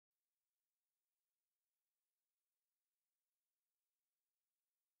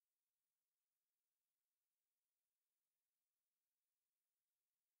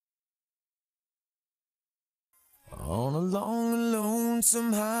On a long and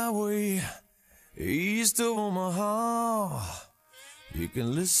lonesome highway east of Omaha, you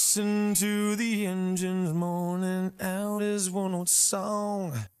can listen to the engines moaning out his one-note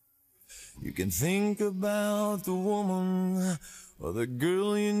song. You can think about the woman or the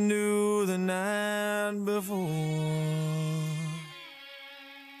girl you knew the night before.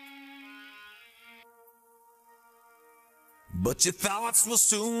 But your thoughts will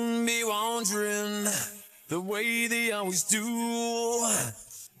soon be wandering the way they always do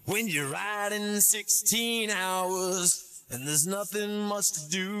when you're riding 16 hours and there's nothing much to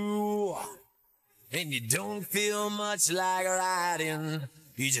do, and you don't feel much like riding.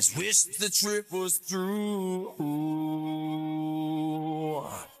 You just wish the trip was through.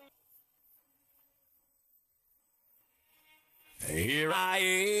 Here I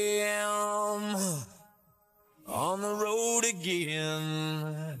am on the road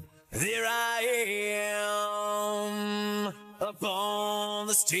again. There I am up on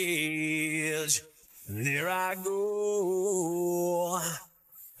the stage. There I go,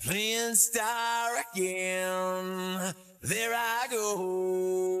 playing star again. There I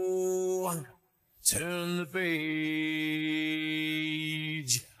go, turn the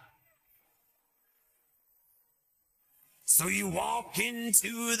page. So you walk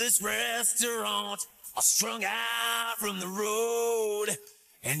into this restaurant, all strung out from the road,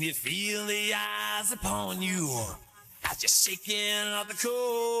 and you feel the eyes upon you as you're shaking off the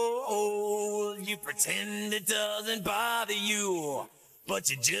cold. You pretend it doesn't bother you,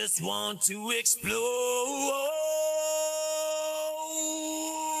 but you just want to explode.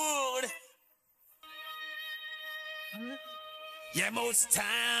 Yeah, most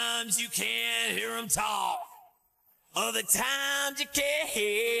times you can't hear them talk. Other times you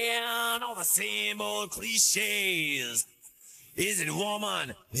can't. All the same old cliches. Is it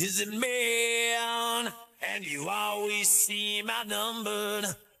woman? Is it man? And you always seem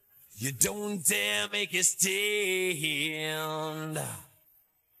outnumbered. You don't dare make a stand.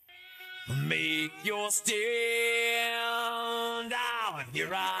 Make your stand. Oh, and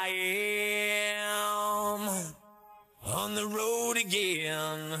here I am on the road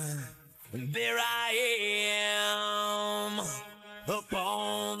again. And there I am up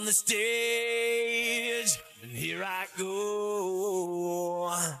on the stage. And here I go,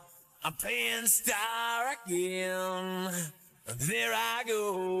 I'm playing star again. And there I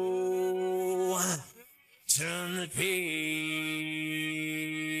go, turn the page.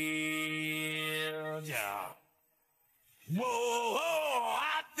 Whoa,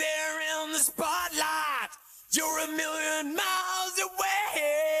 out there in the spotlight, you're a million miles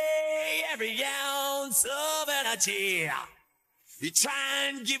away. Every ounce of energy you try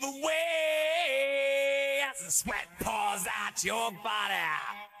and give away as the sweat pours out your body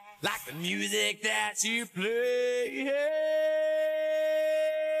like the music that you play.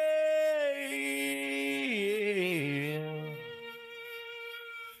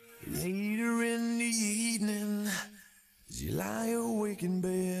 Later in the evening, as you lie awake in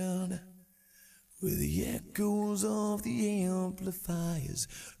bed, with the echoes of the amplifiers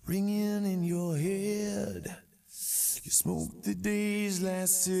ringing in your head, you smoke the day's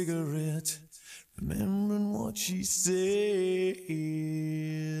last cigarette, remembering what she said.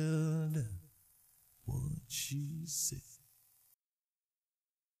 What she said.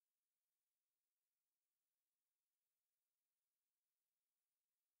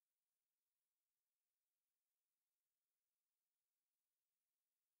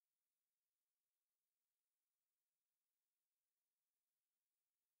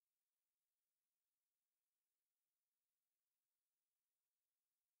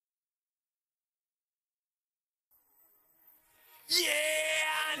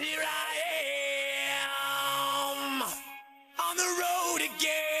 Yeah, and here I am on the road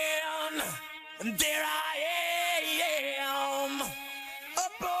again, and there I am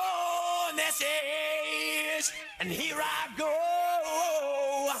up on this stage, and here I go,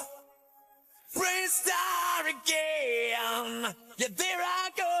 brain star again. Yeah, there I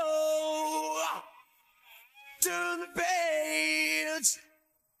go, turn the page.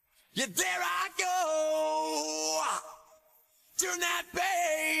 Yeah, there I go, turn that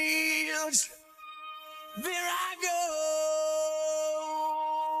page. There I go.